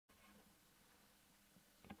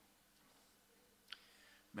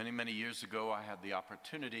Many, many years ago, I had the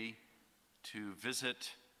opportunity to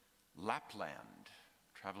visit Lapland,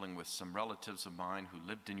 traveling with some relatives of mine who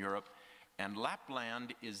lived in Europe. And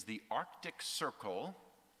Lapland is the Arctic Circle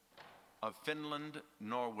of Finland,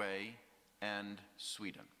 Norway, and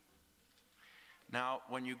Sweden. Now,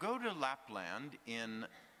 when you go to Lapland in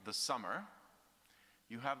the summer,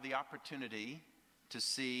 you have the opportunity to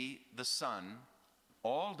see the sun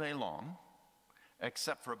all day long,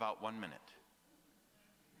 except for about 1 minute.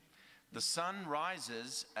 The sun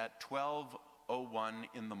rises at 12:01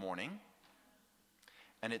 in the morning,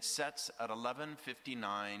 and it sets at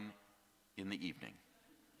 11:59 in the evening.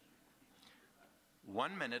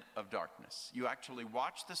 1 minute of darkness. You actually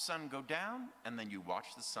watch the sun go down, and then you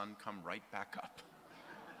watch the sun come right back up.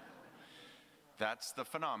 That's the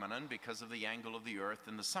phenomenon because of the angle of the earth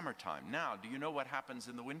in the summertime. Now, do you know what happens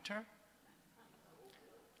in the winter?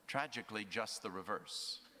 Tragically, just the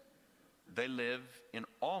reverse. They live in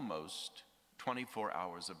almost 24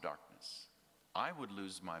 hours of darkness. I would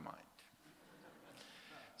lose my mind.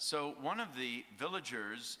 So one of the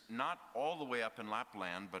villagers, not all the way up in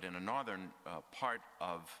Lapland, but in a northern part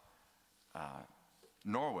of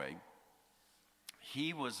Norway,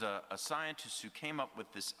 he was a scientist who came up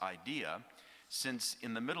with this idea. Since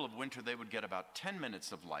in the middle of winter they would get about 10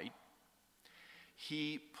 minutes of light,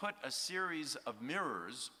 he put a series of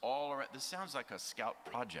mirrors all around. This sounds like a scout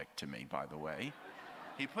project to me, by the way.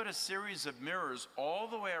 He put a series of mirrors all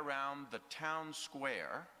the way around the town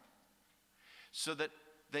square so that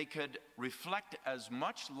they could reflect as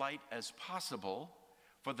much light as possible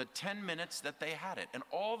for the 10 minutes that they had it. And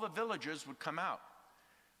all the villagers would come out.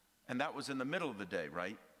 And that was in the middle of the day,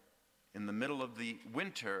 right? In the middle of the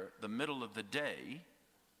winter, the middle of the day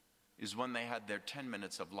is when they had their 10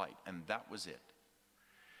 minutes of light, and that was it.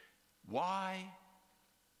 Why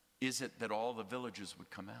is it that all the villagers would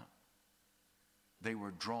come out? They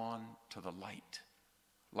were drawn to the light,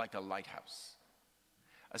 like a lighthouse.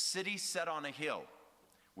 A city set on a hill,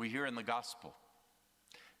 we hear in the gospel.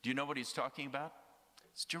 Do you know what he's talking about?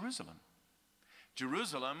 It's Jerusalem.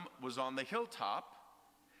 Jerusalem was on the hilltop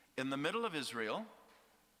in the middle of Israel,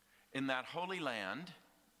 in that holy land,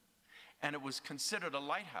 and it was considered a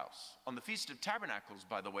lighthouse. On the Feast of Tabernacles,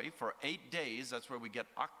 by the way, for 8 days, that's where we get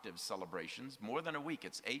octave celebrations, more than a week,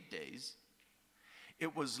 it's 8 days.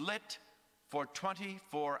 It was lit for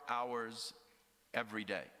 24 hours every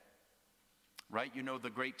day, right? You know the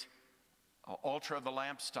great altar of the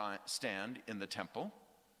lampstand in the temple,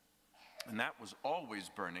 and that was always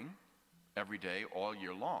burning every day, all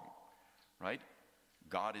year long, right?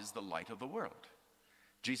 God is the light of the world.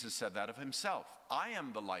 Jesus said that of himself. I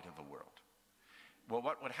am the light of the world. Well,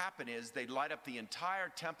 what would happen is they'd light up the entire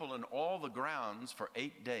temple and all the grounds for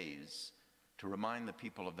 8 days to remind the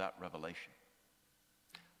people of that revelation.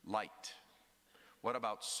 Light. What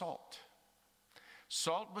about salt?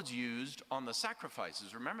 Salt was used on the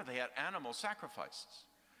sacrifices. Remember, they had animal sacrifices.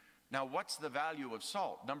 Now, what's the value of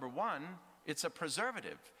salt? Number one, it's a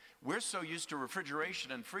preservative. We're so used to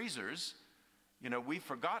refrigeration and freezers, we've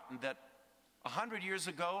forgotten that 100 years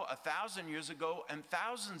ago, 1,000 years ago, and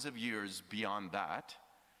thousands of years beyond that,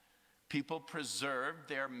 people preserved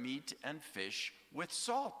their meat and fish with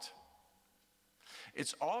salt.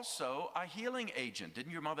 It's also a healing agent.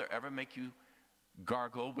 Didn't your mother ever make you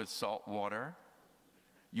gargle with salt water?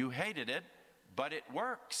 You hated it, but it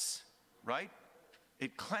works, right?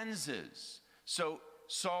 It cleanses. So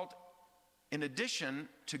salt, in addition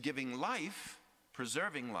to giving life,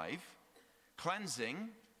 preserving life, cleansing,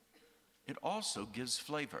 it also gives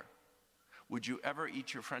flavor. Would you ever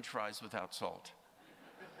eat your French fries without salt?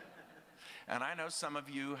 And I know some of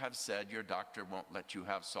you have said your doctor won't let you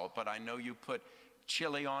have salt, but I know you put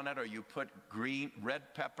chili on it, or you put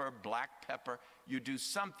red pepper, black pepper. You do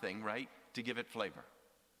something, right, to give it flavor.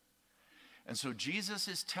 And so Jesus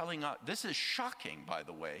is telling us, this is shocking, by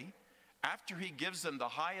the way, after he gives them the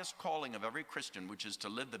highest calling of every Christian, which is to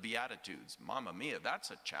live the Beatitudes. Mamma mia,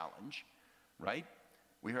 that's a challenge, right?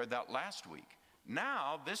 We heard that last week.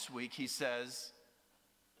 Now, this week, he says,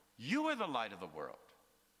 you are the light of the world.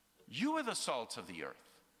 You are the salt of the earth.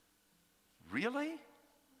 Really?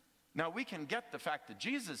 Now, we can get the fact that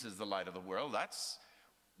Jesus is the light of the world.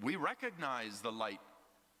 We recognize the light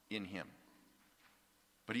in him.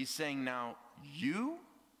 But he's saying now, you?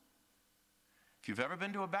 If you've ever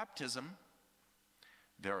been to a baptism,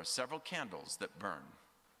 there are several candles that burn.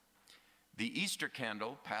 The Easter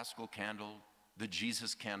candle, Paschal candle, the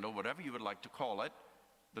Jesus candle, whatever you would like to call it,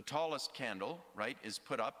 the tallest candle, right, is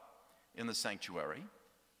put up in the sanctuary.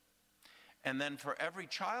 And then for every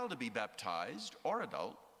child to be baptized, or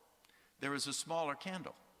adult, there is a smaller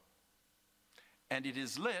candle. And it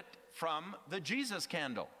is lit from the Jesus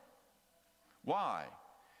candle. Why?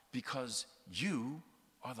 Because you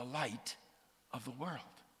are the light of the world.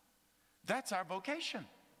 That's our vocation,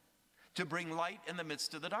 to bring light in the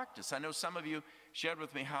midst of the darkness. I know some of you shared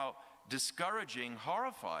with me how discouraging,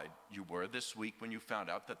 horrified you were this week when you found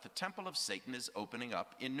out that the Temple of Satan is opening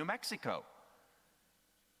up in New Mexico.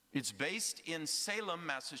 It's based in Salem,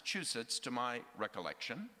 Massachusetts, to my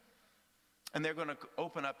recollection. And they're going to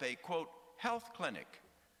open up a, quote, health clinic,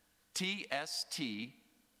 TST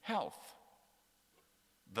Health,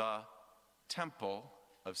 the Temple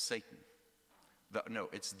of Satan. No,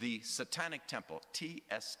 it's the Satanic Temple,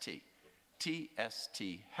 TST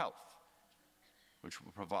Health, which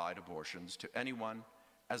will provide abortions to anyone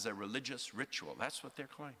as a religious ritual. That's what they're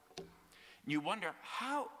claiming. You wonder,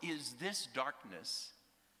 how is this darkness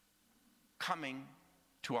coming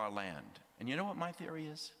to our land? And you know what my theory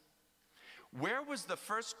is? Where was the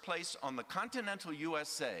first place on the continental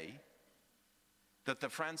USA that the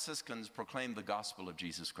Franciscans proclaimed the gospel of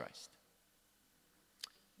Jesus Christ?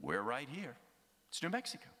 We're right here. It's New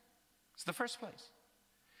Mexico. It's the first place.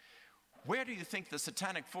 Where do you think the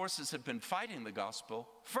satanic forces have been fighting the gospel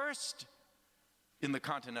first in the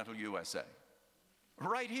continental USA?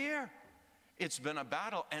 Right here. It's been a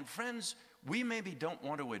battle. And friends, we maybe don't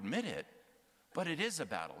want to admit it, but it is a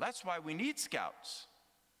battle. That's why we need scouts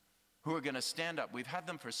who are going to stand up. We've had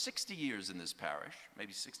them for 60 years in this parish,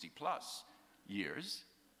 maybe 60 plus years.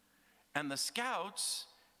 And the scouts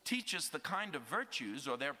teach us the kind of virtues,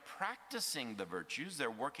 or they're practicing the virtues, they're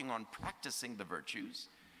working on practicing the virtues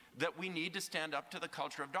that we need to stand up to the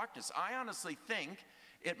culture of darkness. I honestly think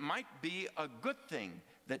it might be a good thing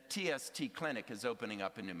that TST Clinic is opening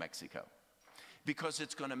up in New Mexico, because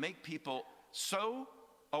it's going to make people so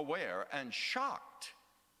aware and shocked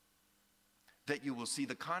that you will see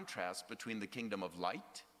the contrast between the kingdom of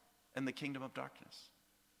light and the kingdom of darkness.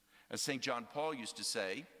 As St. John Paul used to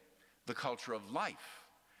say, the culture of life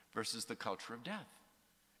versus the culture of death.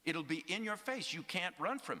 It'll be in your face. You can't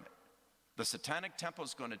run from it. The Satanic Temple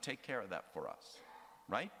is going to take care of that for us,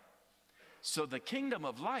 right? So the kingdom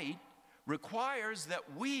of light requires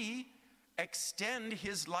that we extend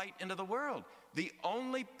his light into the world. The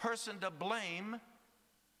only person to blame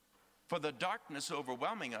for the darkness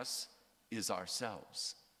overwhelming us is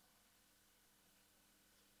ourselves.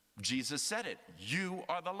 Jesus said it, you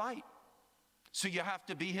are the light. So you have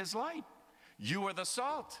to be his light. You are the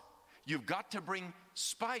salt. You've got to bring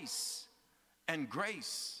spice and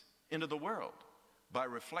grace into the world by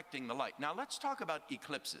reflecting the light. Now let's talk about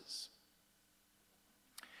eclipses.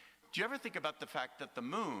 Do you ever think about the fact that the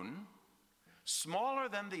moon, smaller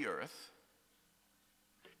than the earth,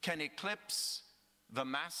 can eclipse the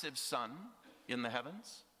massive sun in the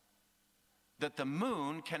heavens? That the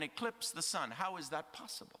moon can eclipse the sun. How is that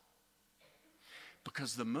possible?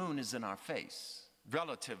 Because the moon is in our face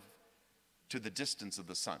relative to the distance of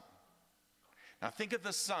the sun. Now think of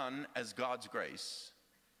the sun as God's grace,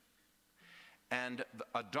 and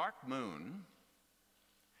a dark moon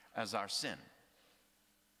as our sin.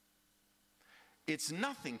 It's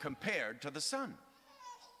nothing compared to the sun,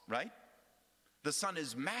 right? The sun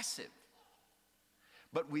is massive.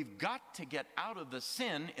 But we've got to get out of the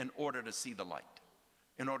sin in order to see the light,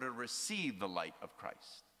 in order to receive the light of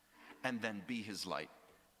Christ, and then be his light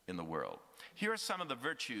in the world. Here are some of the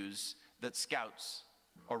virtues that scouts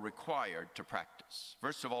are required to practice.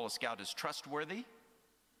 First of all, a scout is trustworthy.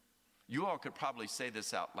 You all could probably say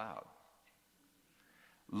this out loud.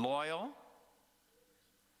 Loyal,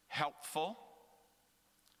 helpful,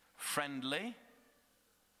 friendly,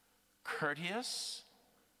 courteous,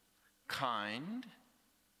 kind,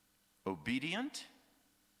 obedient,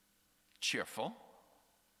 cheerful,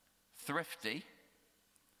 thrifty,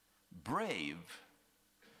 brave,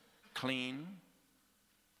 clean,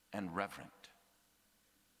 and reverent.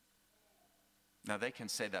 Now they can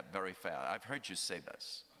say that very fast. I've heard you say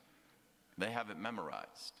this. They have it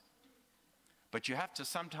memorized. But you have to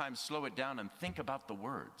sometimes slow it down and think about the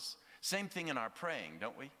words. Same thing in our praying,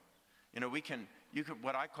 don't we? You know, you could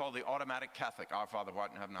what I call the automatic Catholic, Our Father who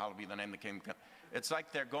art in heaven, hallowed be thy name, the kingdom come. It's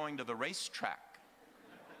like they're going to the racetrack.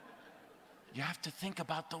 You have to think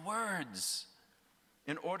about the words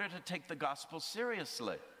in order to take the gospel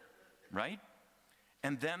seriously, right?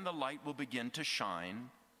 And then the light will begin to shine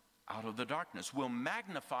out of the darkness. We'll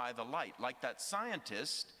magnify the light, like that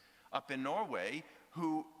scientist up in Norway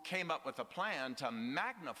who came up with a plan to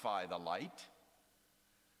magnify the light.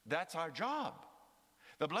 That's our job.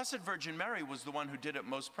 The Blessed Virgin Mary was the one who did it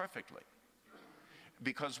most perfectly.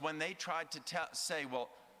 Because when they tried to say, well,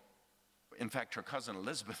 in fact, her cousin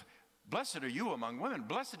Elizabeth, blessed are you among women,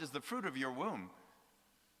 blessed is the fruit of your womb.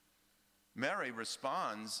 Mary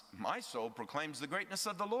responds, my soul proclaims the greatness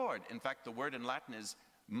of the Lord. In fact, the word in Latin is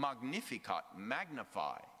magnificat,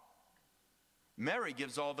 magnify. Mary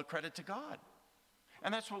gives all the credit to God.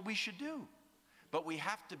 And that's what we should do. But we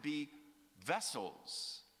have to be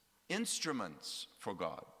vessels, instruments for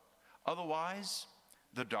God. Otherwise,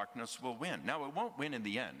 the darkness will win. Now, it won't win in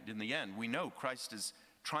the end. In the end, we know Christ is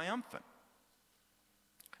triumphant.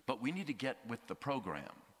 But we need to get with the program,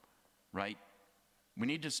 right? We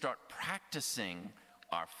need to start practicing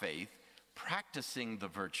our faith, practicing the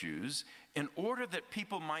virtues, in order that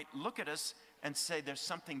people might look at us and say there's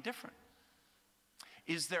something different.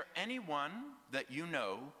 Is there anyone that you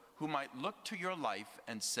know who might look to your life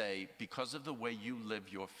and say, because of the way you live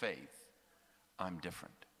your faith, I'm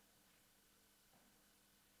different?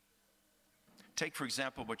 Take, for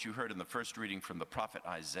example, what you heard in the first reading from the prophet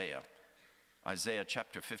Isaiah. Isaiah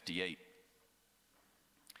chapter 58.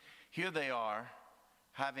 Here they are,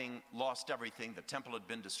 having lost everything. The temple had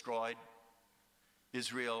been destroyed.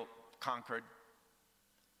 Israel conquered.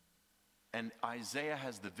 And Isaiah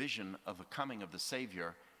has the vision of the coming of the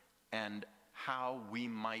Savior and how we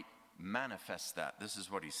might manifest that. This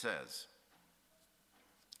is what he says.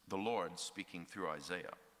 The Lord speaking through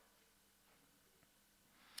Isaiah.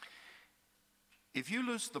 If you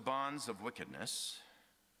loose the bonds of wickedness,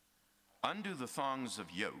 undo the thongs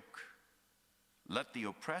of yoke, let the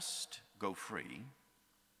oppressed go free,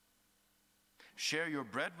 share your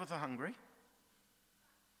bread with the hungry,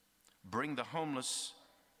 bring the homeless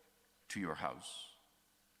to your house.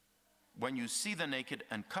 When you see the naked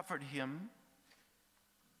and comfort him,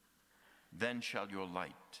 then shall your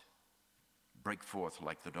light break forth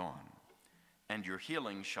like the dawn, and your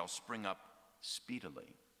healing shall spring up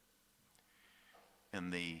speedily. In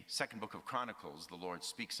the second book of Chronicles, the Lord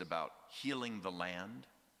speaks about healing the land.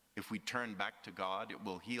 If we turn back to God, it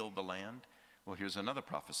will heal the land. Well, here's another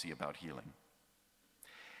prophecy about healing.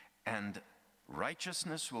 And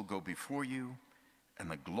righteousness will go before you, and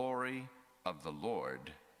the glory of the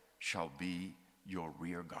Lord shall be your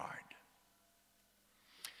rear guard.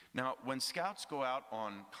 Now, when scouts go out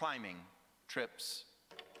on climbing trips,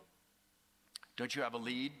 don't you have a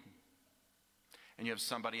lead? And you have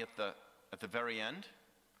somebody at the very end,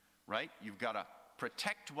 right? You've got to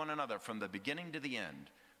protect one another from the beginning to the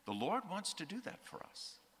end. The Lord wants to do that for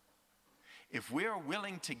us. If we are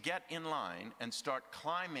willing to get in line and start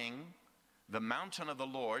climbing the mountain of the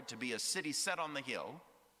Lord to be a city set on the hill,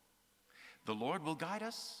 the Lord will guide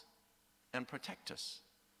us and protect us.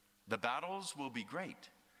 The battles will be great,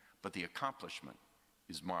 but the accomplishment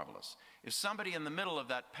is marvelous. If somebody in the middle of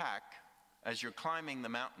that pack, as you're climbing the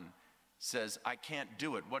mountain, says, I can't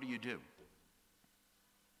do it, what do you do?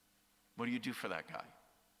 What do you do for that guy?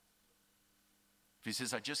 If he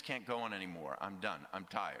says, I just can't go on anymore, I'm done, I'm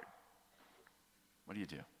tired, what do?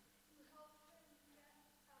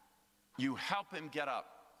 You help him get up.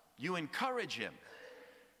 You encourage him.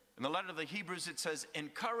 In the letter to the Hebrews, it says,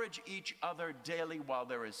 encourage each other daily while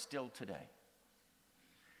there is still today.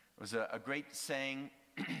 It was a great saying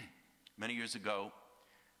many years ago,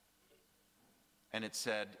 and it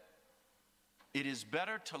said, it is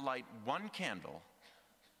better to light one candle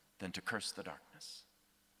than to curse the darkness.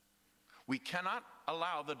 We cannot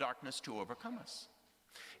allow the darkness to overcome us.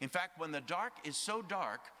 In fact, when the dark is so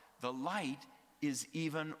dark, the light is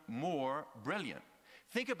even more brilliant.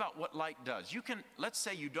 Think about what light does. You can, let's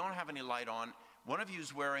say you don't have any light on. One of you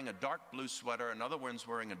is wearing a dark blue sweater, another one's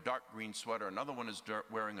wearing a dark green sweater, another one is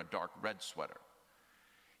wearing a dark red sweater.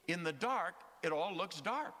 In the dark, it all looks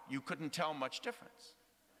dark. You couldn't tell much difference.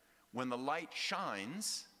 When the light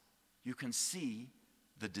shines, you can see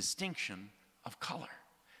the distinction of color.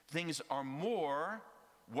 Things are more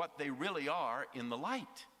what they really are in the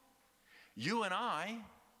light. You and I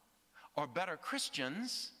are better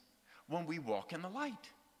Christians when we walk in the light.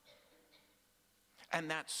 And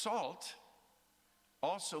that salt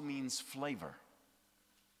also means flavor.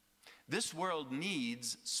 This world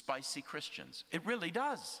needs spicy Christians. It really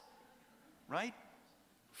does, right?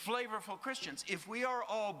 Flavorful Christians. If we are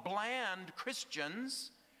all bland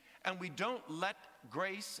Christians and we don't let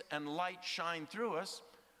grace and light shine through us,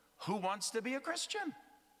 who wants to be a Christian?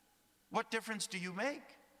 What difference do you make?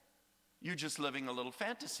 You're just living a little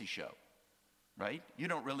fantasy show, right? You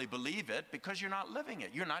don't really believe it because you're not living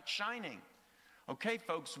it. You're not shining. Okay,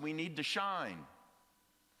 folks, we need to shine.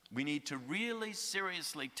 We need to really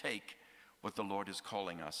seriously take what the Lord is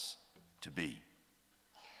calling us to be.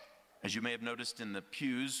 As you may have noticed in the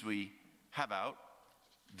pews, we have out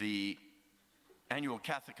the annual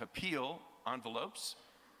Catholic Appeal envelopes.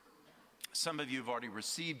 Some of you have already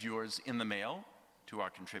received yours in the mail to our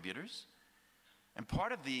contributors. And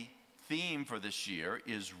part of the theme for this year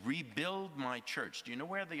is Rebuild My Church. Do you know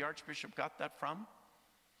where the Archbishop got that from?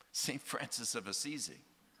 St. Francis of Assisi.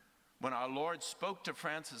 When our Lord spoke to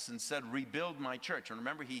Francis and said, rebuild my church. And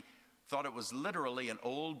remember, he thought it was literally an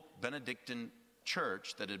old Benedictine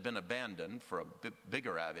church that had been abandoned for a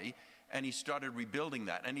bigger abbey, and he started rebuilding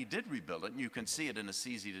that. And he did rebuild it, and you can see it in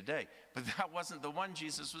Assisi today. But that wasn't the one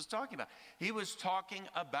Jesus was talking about. He was talking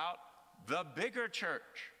about the bigger church.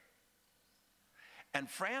 And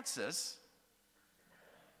Francis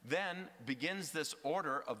then begins this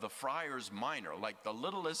order of the Friars Minor, like the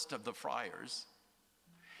littlest of the friars,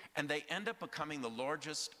 and they end up becoming the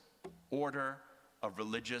largest order of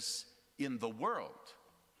religious in the world.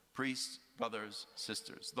 Priests, brothers,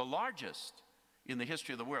 sisters, the largest in the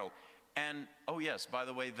history of the world. And, oh yes, by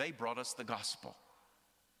the way, they brought us the gospel,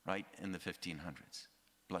 right, in the 1500s.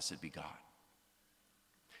 Blessed be God.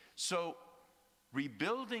 So,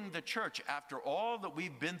 rebuilding the church after all that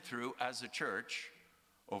we've been through as a church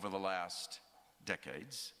over the last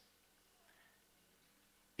decades,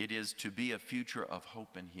 it is to be a future of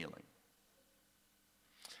hope and healing.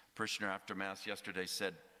 A parishioner after Mass yesterday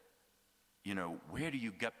said, you know, where do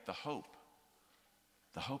you get the hope?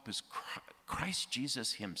 The hope is Christ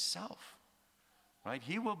Jesus himself, right?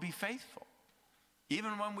 He will be faithful.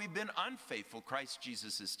 Even when we've been unfaithful, Christ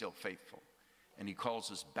Jesus is still faithful, and he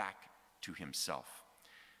calls us back to himself.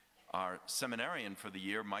 Our seminarian for the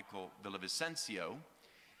year, Michael Villavicencio,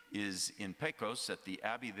 is in Pecos at the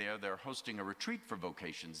Abbey there. They're hosting a retreat for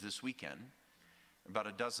vocations this weekend. About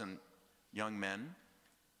a dozen young men,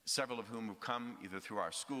 several of whom have come either through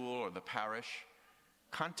our school or the parish,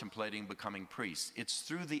 contemplating becoming priests. It's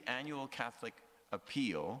through the annual Catholic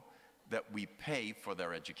appeal that we pay for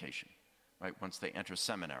their education, right, once they enter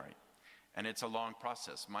seminary. And it's a long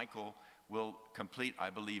process. Michael will complete, I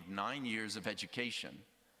believe, 9 years of education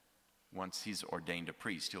once he's ordained a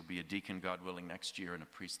priest. He'll be a deacon, God willing, next year and a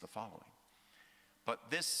priest the following. But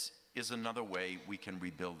this is another way we can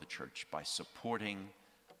rebuild the church, by supporting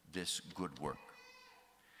this good work.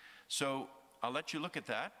 So I'll let you look at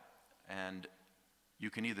that, and you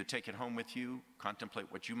can either take it home with you, contemplate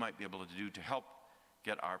what you might be able to do to help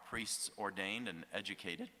get our priests ordained and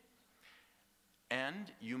educated.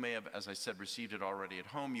 And you may have, as I said, received it already at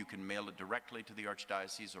home. You can mail it directly to the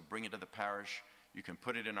Archdiocese or bring it to the parish. You can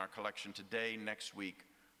put it in our collection today, next week,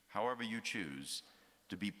 however you choose,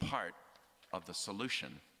 to be part of the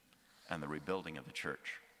solution and the rebuilding of the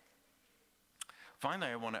church.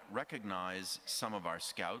 Finally, I want to recognize some of our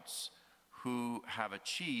scouts who have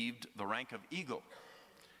achieved the rank of Eagle.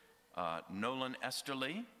 Nolan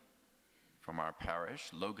Esterly from our parish,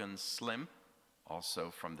 Logan Slimp,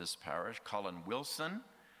 also from this parish, Colin Wilson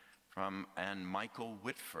and Michael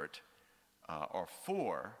Whitford are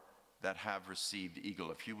four that have received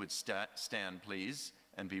Eagle. If you would stand, please,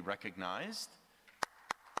 and be recognized.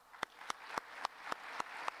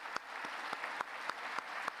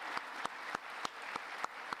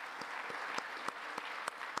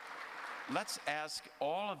 Let's ask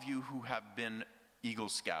all of you who have been Eagle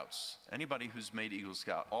Scouts, anybody who's made Eagle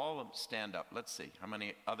Scout, all of them stand up. Let's see how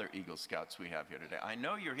many other Eagle Scouts we have here today. I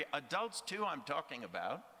know you're here. Adults too, I'm talking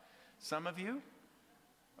about. Some of you?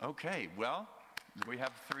 Okay, well, we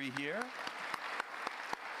have 3 here.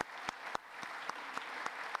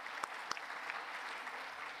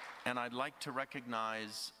 And I'd like to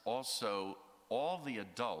recognize also all the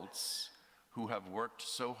adults who have worked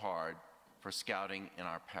so hard for scouting in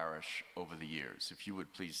our parish over the years. If you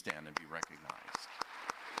would please stand and be recognized.